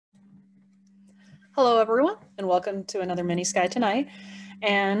Hello everyone, and welcome to another Mini Sky Tonight.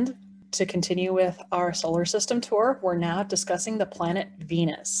 And to continue with our solar system tour, we're now discussing the planet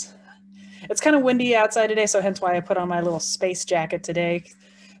Venus. It's kind of windy outside today, so hence why I put on my little space jacket today.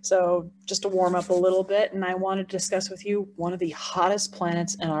 So just to warm up a little bit, and I wanted to discuss with you one of the hottest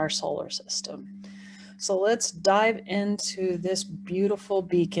planets in our solar system. So let's dive into this beautiful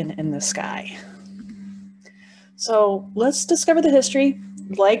beacon in the sky. So let's discover the history.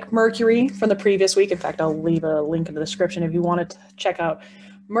 Like Mercury from the previous week, in fact, I'll leave a link in the description if you wanted to check out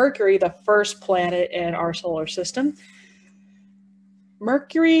Mercury, the first planet in our solar system.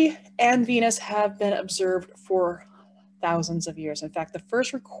 Mercury and Venus have been observed for thousands of years. In fact, the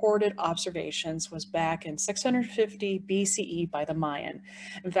first recorded observations was back in 650 BCE by the Mayan.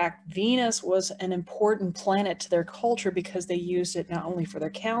 In fact, Venus was an important planet to their culture because they used it not only for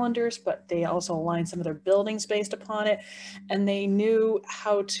their calendars, but they also aligned some of their buildings based upon it. And they knew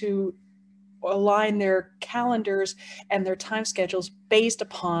how to align their calendars and their time schedules based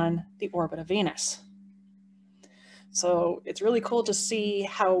upon the orbit of Venus. So it's really cool to see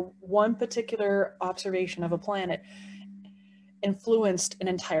how one particular observation of a planet influenced an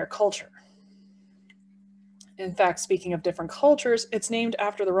entire culture. In fact, speaking of different cultures, it's named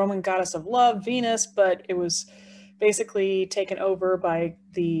after the Roman goddess of love, Venus, but it was basically taken over by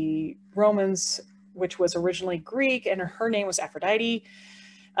the Romans, which was originally Greek, and her name was Aphrodite.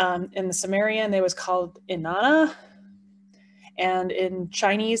 In the Sumerian, they was called Inanna, and in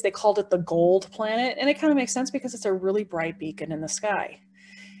Chinese, they called it the gold planet, and it kind of makes sense because it's a really bright beacon in the sky.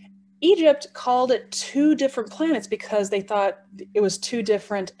 Egypt called it two different planets because they thought it was two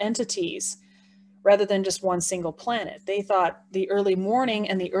different entities rather than just one single planet. They thought the early morning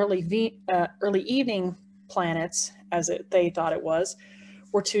and the early evening planets, they thought it was,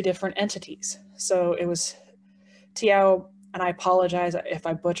 were two different entities. So it was Tiao, and I apologize if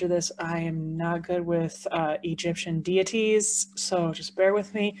I butcher this. I am not good with Egyptian deities, so just bear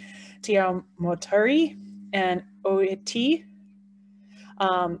with me. Tiao Moteri and Oeti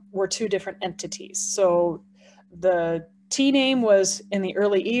were two different entities. So the T name was in the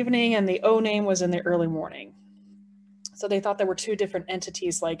early evening and the O name was in the early morning. So they thought there were two different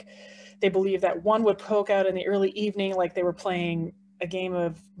entities. Like they believed that one would poke out in the early evening like they were playing a game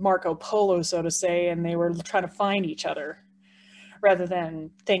of Marco Polo, so to say, and they were trying to find each other rather than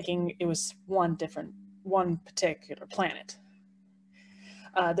thinking it was one particular planet.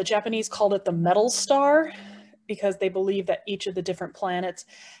 The Japanese called it the metal star, because they believe that each of the different planets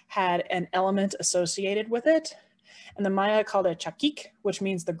had an element associated with it. And the Maya called it Chakik, which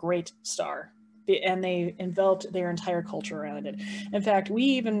means the great star. And they enveloped their entire culture around it. In fact, we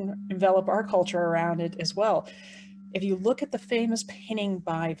even envelop our culture around it as well. If you look at the famous painting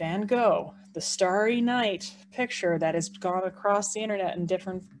by Van Gogh, the Starry Night picture that has gone across the internet in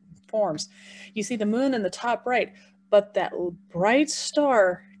different forms, you see the moon in the top right, but that bright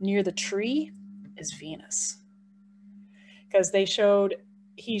star near the tree is Venus. Because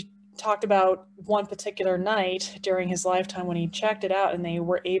he talked about one particular night during his lifetime when he checked it out and they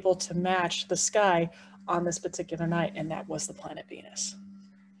were able to match the sky on this particular night, and that was the planet Venus.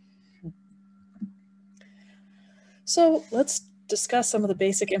 So let's discuss some of the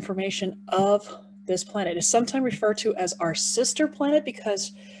basic information of this planet. It's sometimes referred to as our sister planet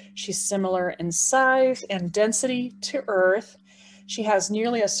because she's similar in size and density to Earth. She has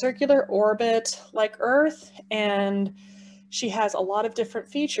nearly a circular orbit like Earth, and she has a lot of different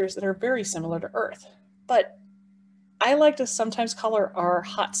features that are very similar to Earth. But I like to sometimes call her our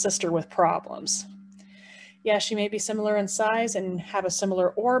hot sister with problems. Yeah, she may be similar in size and have a similar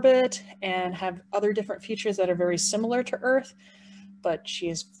orbit and have other different features that are very similar to Earth, but she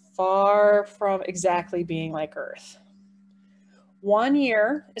is far from exactly being like Earth. 1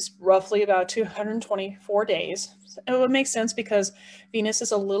 year is roughly about 224 days. It would make sense because Venus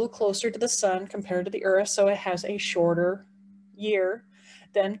is a little closer to the sun compared to the Earth, so it has a shorter year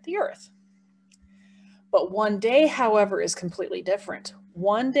than the Earth. But 1 day, however, is completely different.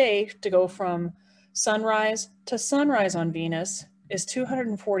 1 day to go from sunrise to sunrise on Venus is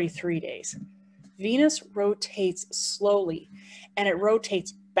 243 days. Venus rotates slowly, and it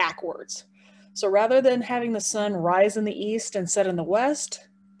rotates backwards. So rather than having the sun rise in the east and set in the west,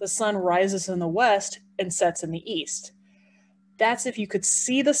 the sun rises in the west and sets in the east. That's if you could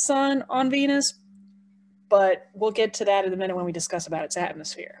see the sun on Venus, but we'll get to that in a minute when we discuss about its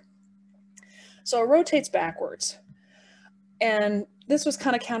atmosphere. So it rotates backwards. And this was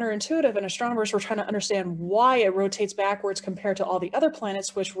kind of counterintuitive, and astronomers were trying to understand why it rotates backwards compared to all the other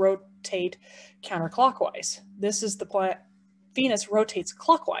planets which rotate counterclockwise. This is the planet, Venus rotates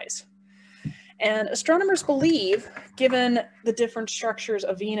clockwise. And astronomers believe, given the different structures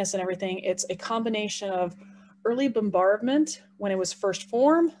of Venus and everything, it's a combination of early bombardment when it was first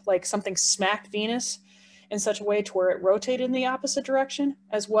formed, like something smacked Venus in such a way to where it rotated in the opposite direction,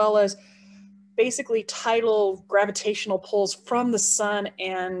 as well as basically tidal gravitational pulls from the sun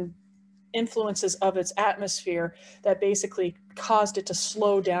and influences of its atmosphere that basically caused it to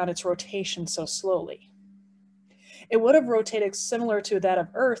slow down its rotation so slowly. It would have rotated similar to that of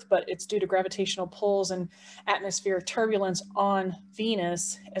Earth, but it's due to gravitational pulls and atmospheric turbulence on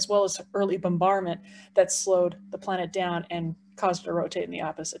Venus, as well as early bombardment, that slowed the planet down and caused it to rotate in the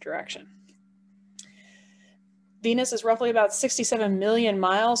opposite direction. Venus is roughly about 67 million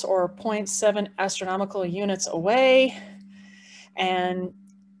miles, or 0.7 astronomical units away. And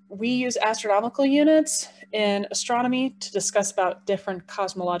we use astronomical units in astronomy to discuss about different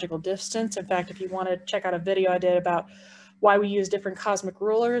cosmological distance. In fact, if you want to check out a video I did about why we use different cosmic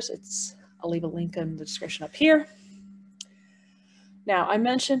rulers, I'll leave a link in the description up here. Now, I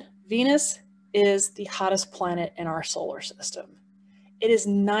mentioned Venus is the hottest planet in our solar system. It is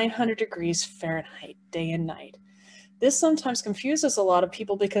 900 degrees Fahrenheit day and night. This sometimes confuses a lot of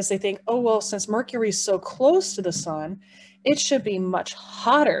people because they think, oh, well, since Mercury is so close to the sun, it should be much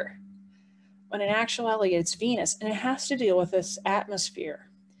hotter. When in actuality, it's Venus, and it has to deal with this atmosphere.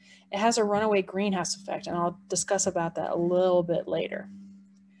 It has a runaway greenhouse effect, and I'll discuss about that a little bit later.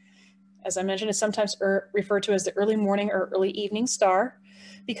 As I mentioned, it's sometimes referred to as the early morning or early evening star,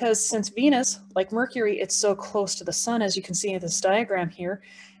 because since Venus, like Mercury, it's so close to the sun, as you can see in this diagram here,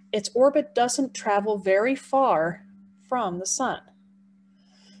 its orbit doesn't travel very far from the sun.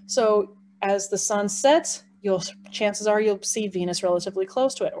 So as the sun sets, chances are you'll see Venus relatively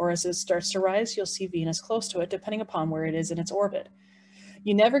close to it, or as it starts to rise, you'll see Venus close to it, depending upon where it is in its orbit.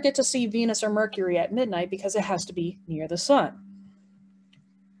 You never get to see Venus or Mercury at midnight because it has to be near the sun.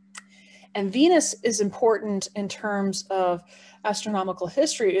 And Venus is important in terms of astronomical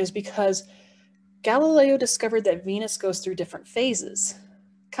history is because Galileo discovered that Venus goes through different phases,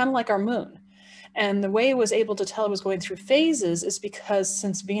 kind of like our moon. And the way it was able to tell it was going through phases is because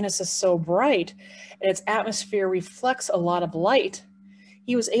since Venus is so bright and its atmosphere reflects a lot of light,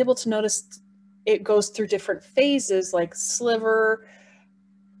 he was able to notice it goes through different phases like sliver,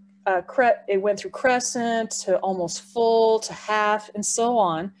 it went through crescent to almost full to half and so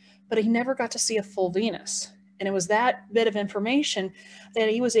on, but he never got to see a full Venus. And it was that bit of information that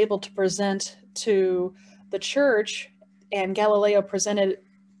he was able to present to the church, and Galileo presented,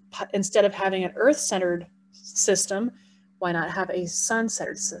 instead of having an Earth-centered system, why not have a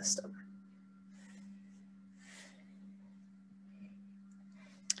sun-centered system?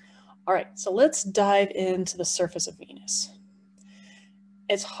 All right, so let's dive into the surface of Venus.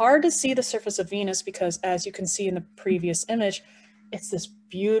 It's hard to see the surface of Venus because, as you can see in the previous image, it's this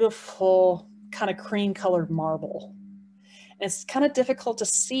beautiful kind of cream-colored marble. And it's kind of difficult to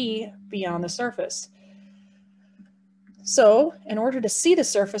see beyond the surface. So in order to see the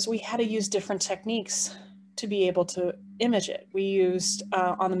surface, we had to use different techniques to be able to image it. We used,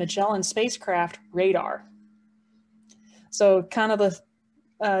 on the Magellan spacecraft, radar. So kind of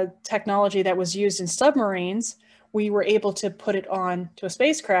the technology that was used in submarines, we were able to put it on to a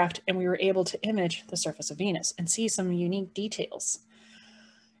spacecraft, and we were able to image the surface of Venus and see some unique details.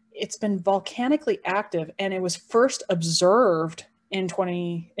 It's been volcanically active, and it was first observed in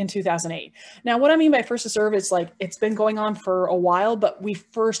 2008. Now, what I mean by first observed is like it's been going on for a while, but we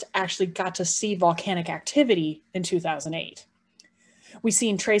first actually got to see volcanic activity in 2008. We've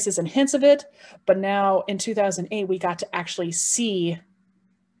seen traces and hints of it, but now in 2008, we got to actually see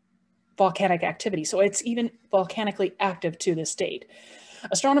volcanic activity. So it's even volcanically active to this date.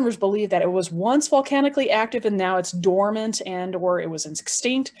 Astronomers believe that it was once volcanically active and now it's dormant and or it was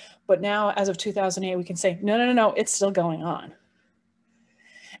extinct. But now, as of 2008, we can say, no, it's still going on.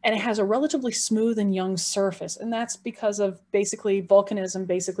 And it has a relatively smooth and young surface. And that's because of basically volcanism,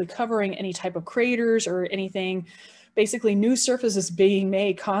 basically covering any type of craters or anything, basically new surfaces being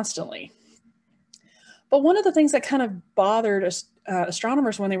made constantly. But one of the things that kind of bothered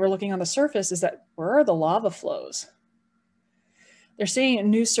astronomers when they were looking on the surface is that where are the lava flows? They're seeing a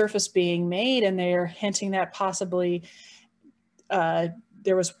new surface being made, and they're hinting that possibly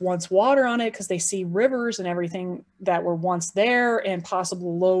there was once water on it because they see rivers and everything that were once there, and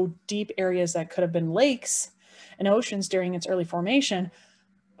possible low, deep areas that could have been lakes and oceans during its early formation.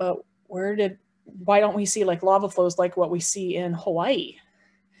 But why don't we see like lava flows like what we see in Hawaii?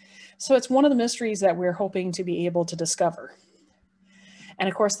 So it's one of the mysteries that we're hoping to be able to discover. And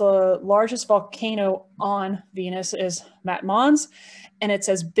of course, the largest volcano on Venus is Mount Mons, and it's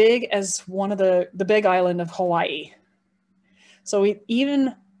as big as one of the big island of Hawaii. So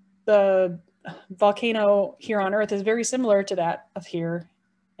even the volcano here on Earth is very similar to that of here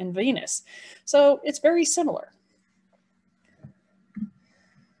in Venus. So it's very similar.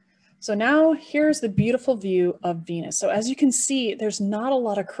 So now here's the beautiful view of Venus. So as you can see, there's not a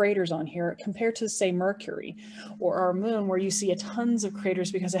lot of craters on here compared to, say, Mercury or our moon, where you see tons of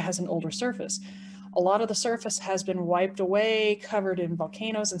craters because it has an older surface. A lot of the surface has been wiped away, covered in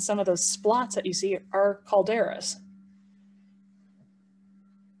volcanoes, and some of those splots that you see are calderas.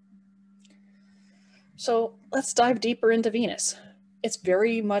 So let's dive deeper into Venus. It's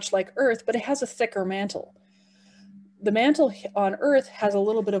very much like Earth, but it has a thicker mantle. The mantle on Earth has a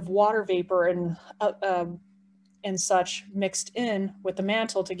little bit of water vapor and such mixed in with the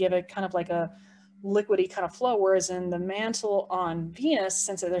mantle to give it kind of like a liquidy kind of flow, whereas in the mantle on Venus,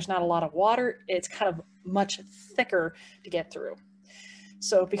 since there's not a lot of water, it's kind of much thicker to get through.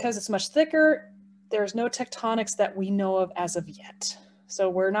 So because it's much thicker, there's no tectonics that we know of as of yet. So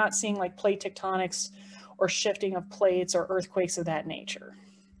we're not seeing like plate tectonics or shifting of plates or earthquakes of that nature.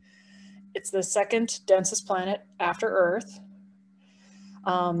 It's the second densest planet after Earth.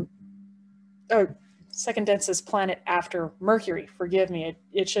 Second densest planet after Mercury, forgive me.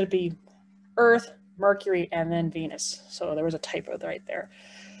 It should be Earth, Mercury, and then Venus. So there was a typo right there.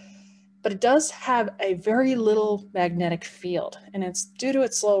 But it does have a very little magnetic field, and it's due to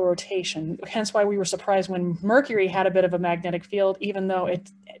its slow rotation, hence why we were surprised when Mercury had a bit of a magnetic field, even though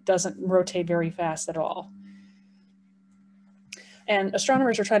it doesn't rotate very fast at all. And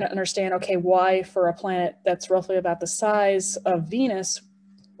astronomers are trying to understand, okay, why for a planet that's roughly about the size of Venus,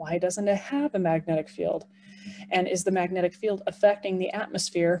 why doesn't it have a magnetic field? And is the magnetic field affecting the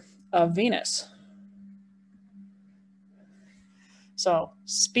atmosphere of Venus? So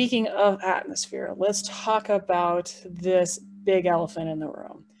speaking of atmosphere, let's talk about this big elephant in the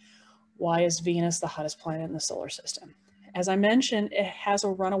room. Why is Venus the hottest planet in the solar system? As I mentioned, it has a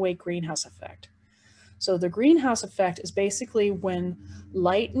runaway greenhouse effect. So the greenhouse effect is basically when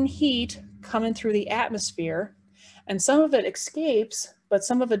light and heat come in through the atmosphere, and some of it escapes, but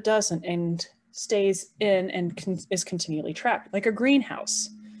some of it doesn't and stays in and is continually trapped, like a greenhouse.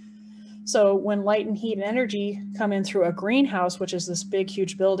 So when light and heat and energy come in through a greenhouse, which is this big,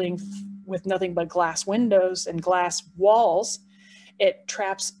 huge building with nothing but glass windows and glass walls, it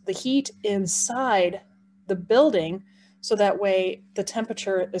traps the heat inside the building, so that way the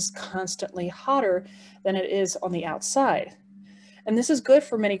temperature is constantly hotter than it is on the outside. And this is good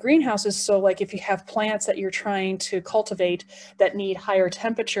for many greenhouses. So like if you have plants that you're trying to cultivate that need higher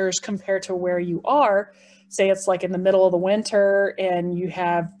temperatures compared to where you are, say it's like in the middle of the winter and you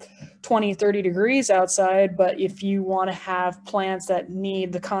have 20, 30 degrees outside, but if you want to have plants that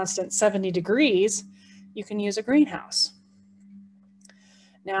need the constant 70 degrees, you can use a greenhouse.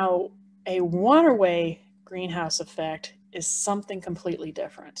 Now, a runaway greenhouse effect is something completely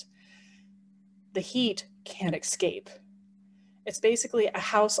different. The heat can't escape. It's basically a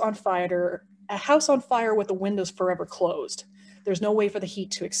house on fire with the windows forever closed. There's no way for the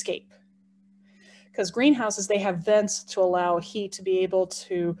heat to escape. Because greenhouses, they have vents to allow heat to be able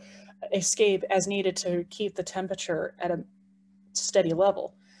to escape as needed to keep the temperature at a steady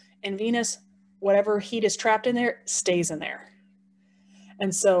level. In Venus, whatever heat is trapped in there stays in there.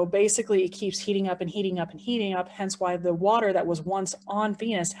 And so basically it keeps heating up and heating up and heating up, hence why the water that was once on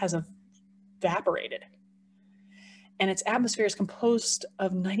Venus has evaporated. And its atmosphere is composed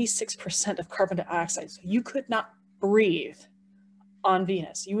of 96% of carbon dioxide. So you could not breathe on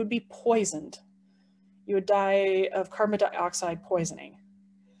Venus. You would be poisoned. You would die of carbon dioxide poisoning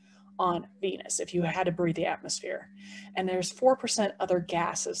on Venus if you had to breathe the atmosphere. And there's 4% other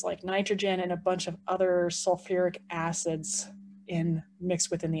gases like nitrogen and a bunch of other sulfuric acids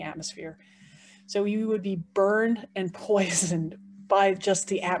mixed within the atmosphere. So you would be burned and poisoned by just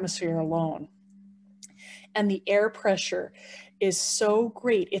the atmosphere alone. And the air pressure is so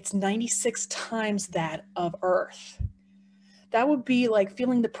great. It's 96 times that of Earth. That would be like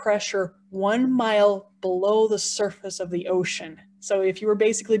feeling the pressure 1 mile below the surface of the ocean. So if you were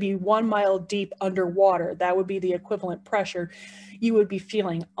basically be 1 mile deep underwater, that would be the equivalent pressure you would be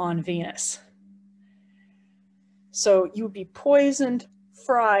feeling on Venus. So you would be poisoned,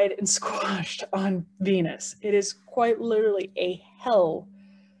 fried, and squashed on Venus. It is quite literally a hell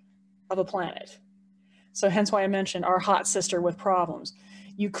of a planet. So hence why I mentioned our hot sister with problems.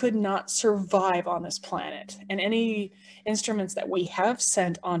 You could not survive on this planet. And any instruments that we have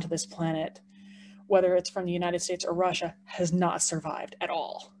sent onto this planet, whether it's from the United States or Russia, has not survived at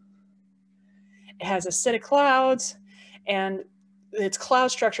all. It has acidic clouds, and its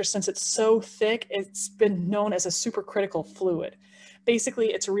cloud structure, since it's so thick, it's been known as a supercritical fluid. basically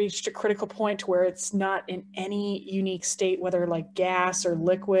it's reached a critical point to where it's not in any unique state, whether like gas or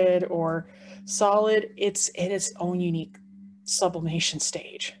liquid or solid. It's in its own unique sublimation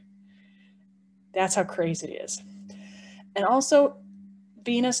stage. That's how crazy it is. And also,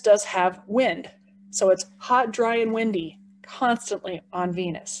 Venus does have wind. So it's hot, dry, and windy constantly on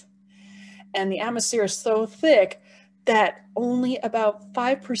Venus. And the atmosphere is so thick that only about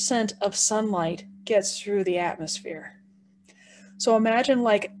 5% of sunlight gets through the atmosphere. So imagine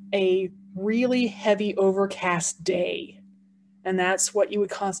like a really heavy overcast day, and that's what you would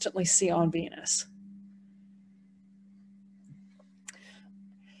constantly see on Venus.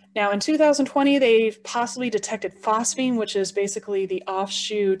 Now in 2020, they possibly detected phosphine, which is basically the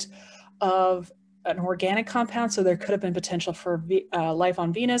offshoot of an organic compound, so there could have been potential for life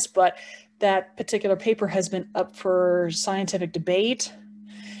on Venus, but that particular paper has been up for scientific debate,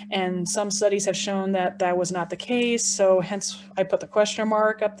 and some studies have shown that that was not the case, so hence I put the question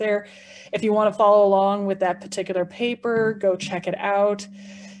mark up there. If you want to follow along with that particular paper, go check it out.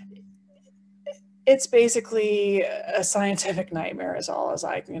 It's basically a scientific nightmare is all as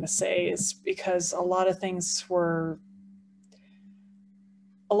I'm going to say, is because a lot of things were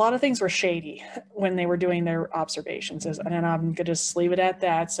shady when they were doing their observations, and I'm going to just leave it at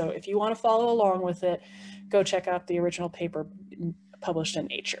that. So if you want to follow along with it, go check out the original paper published in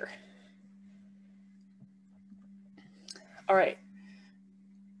Nature. All right.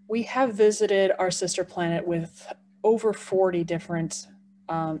 We have visited our sister planet with over 40 different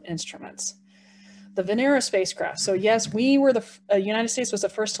instruments. The Venera spacecraft. So yes, we were the United States was the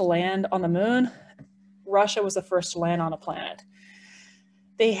first to land on the moon. Russia was the first to land on a planet.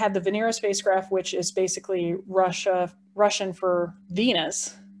 They had the Venera spacecraft, which is basically Russian for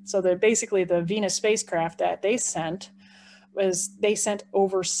Venus. So they're basically the Venus spacecraft that they sent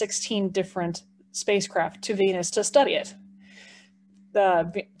over 16 different spacecraft to Venus to study it.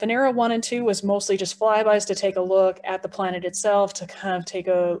 The Venera 1 and 2 was mostly just flybys to take a look at the planet itself, to kind of take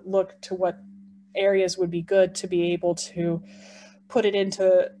a look to what areas would be good to be able to put it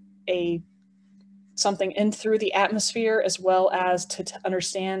into something in through the atmosphere, as well as to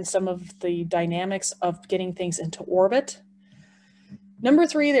understand some of the dynamics of getting things into orbit. Number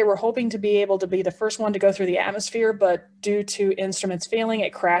 3, they were hoping to be able to be the first one to go through the atmosphere, but due to instruments failing,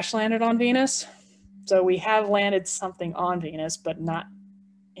 it crash landed on Venus. So we have landed something on Venus, but not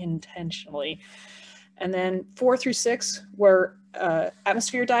intentionally. And then 4 through 6 were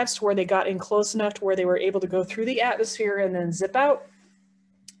atmosphere dives, to where they got in close enough to where they were able to go through the atmosphere and then zip out.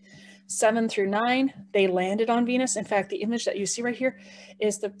 7 through 9, they landed on Venus. In fact, the image that you see right here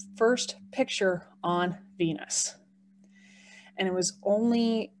is the first picture on Venus. And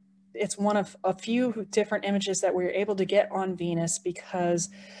it's one of a few different images that we were able to get on Venus because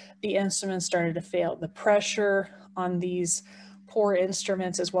the instruments started to fail. The pressure on these poor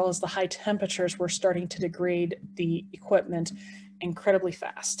instruments, as well as the high temperatures, were starting to degrade the equipment incredibly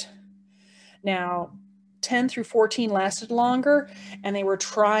fast. Now, 10 through 14 lasted longer, and they were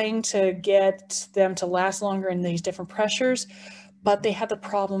trying to get them to last longer in these different pressures, but they had the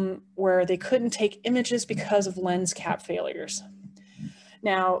problem where they couldn't take images because of lens cap failures.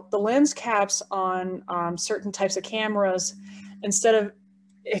 Now, the lens caps on certain types of cameras,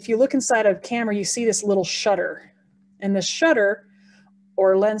 if you look inside a camera, you see this little shutter. And the shutter,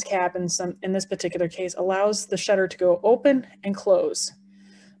 or lens cap in this particular case, allows the shutter to go open and close.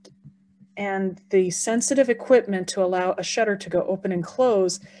 And the sensitive equipment to allow a shutter to go open and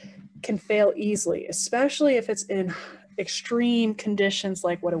close can fail easily, especially if it's in extreme conditions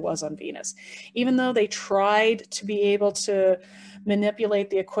like what it was on Venus. Even though they tried to be able to manipulate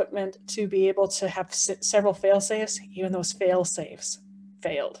the equipment to be able to have several fail-safes, even those fail-safes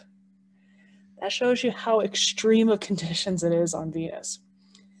failed. That shows you how extreme of conditions it is on Venus.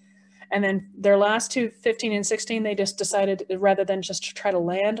 And then their last two, 15 and 16, they just decided, rather than just to try to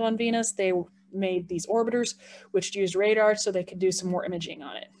land on Venus, they made these orbiters, which used radar so they could do some more imaging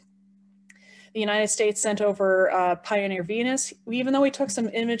on it. The United States sent over Pioneer Venus. Even though we took some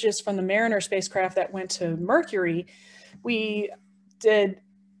images from the Mariner spacecraft that went to Mercury, we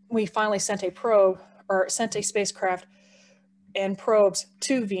finally sent sent a spacecraft and probes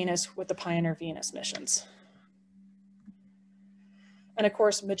to Venus with the Pioneer Venus missions. And of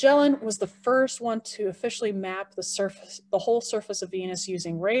course, Magellan was the first one to officially map the whole surface of Venus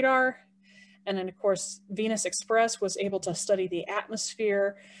using radar. And then of course, Venus Express was able to study the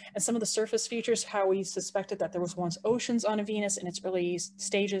atmosphere and some of the surface features, how we suspected that there was once oceans on Venus in its early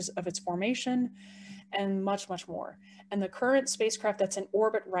stages of its formation, and much, much more. And the current spacecraft that's in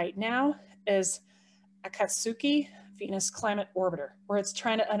orbit right now is Akatsuki Venus Climate Orbiter, where it's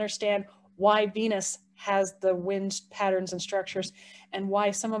trying to understand why Venus has the wind patterns and structures, and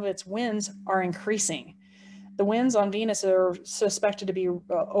why some of its winds are increasing. The winds on Venus are suspected to be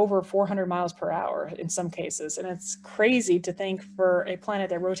over 400 miles per hour in some cases. And it's crazy to think for a planet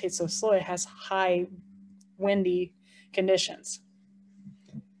that rotates so slow, it has high windy conditions.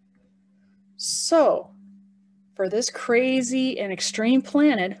 So for this crazy and extreme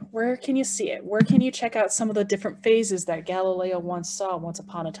planet, where can you see it? Where can you check out some of the different phases that Galileo once saw once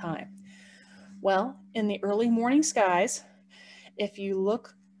upon a time? Well, in the early morning skies, if you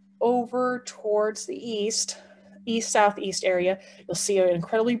look over towards the east-southeast area, you'll see an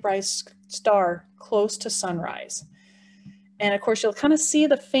incredibly bright star close to sunrise. And of course, you'll kind of see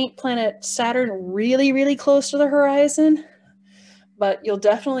the faint planet Saturn really, really close to the horizon, but you'll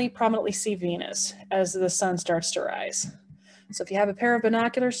definitely prominently see Venus as the sun starts to rise. So if you have a pair of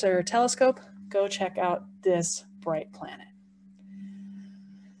binoculars or a telescope, go check out this bright planet.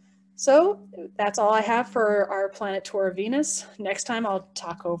 So that's all I have for our planet tour of Venus. Next time I'll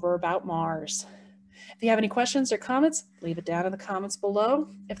talk over about Mars. If you have any questions or comments, leave it down in the comments below.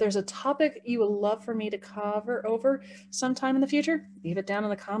 If there's a topic you would love for me to cover over sometime in the future, leave it down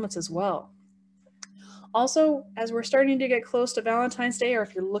in the comments as well. Also, as we're starting to get close to Valentine's Day, or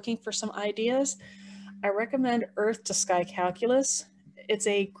if you're looking for some ideas, I recommend Earth to Sky Calculus. It's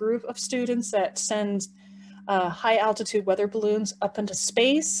a group of students that sends high altitude weather balloons up into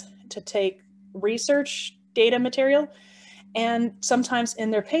space to take research data material, and sometimes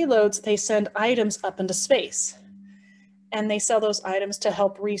in their payloads they send items up into space, and they sell those items to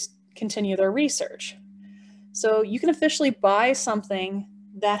help continue their research. So you can officially buy something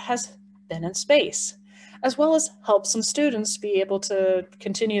that has been in space, as well as help some students be able to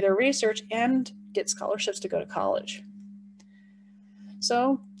continue their research and get scholarships to go to college.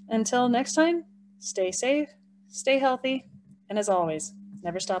 So until next time, stay safe, stay healthy, and as always,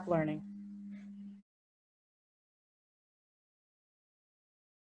 never stop learning.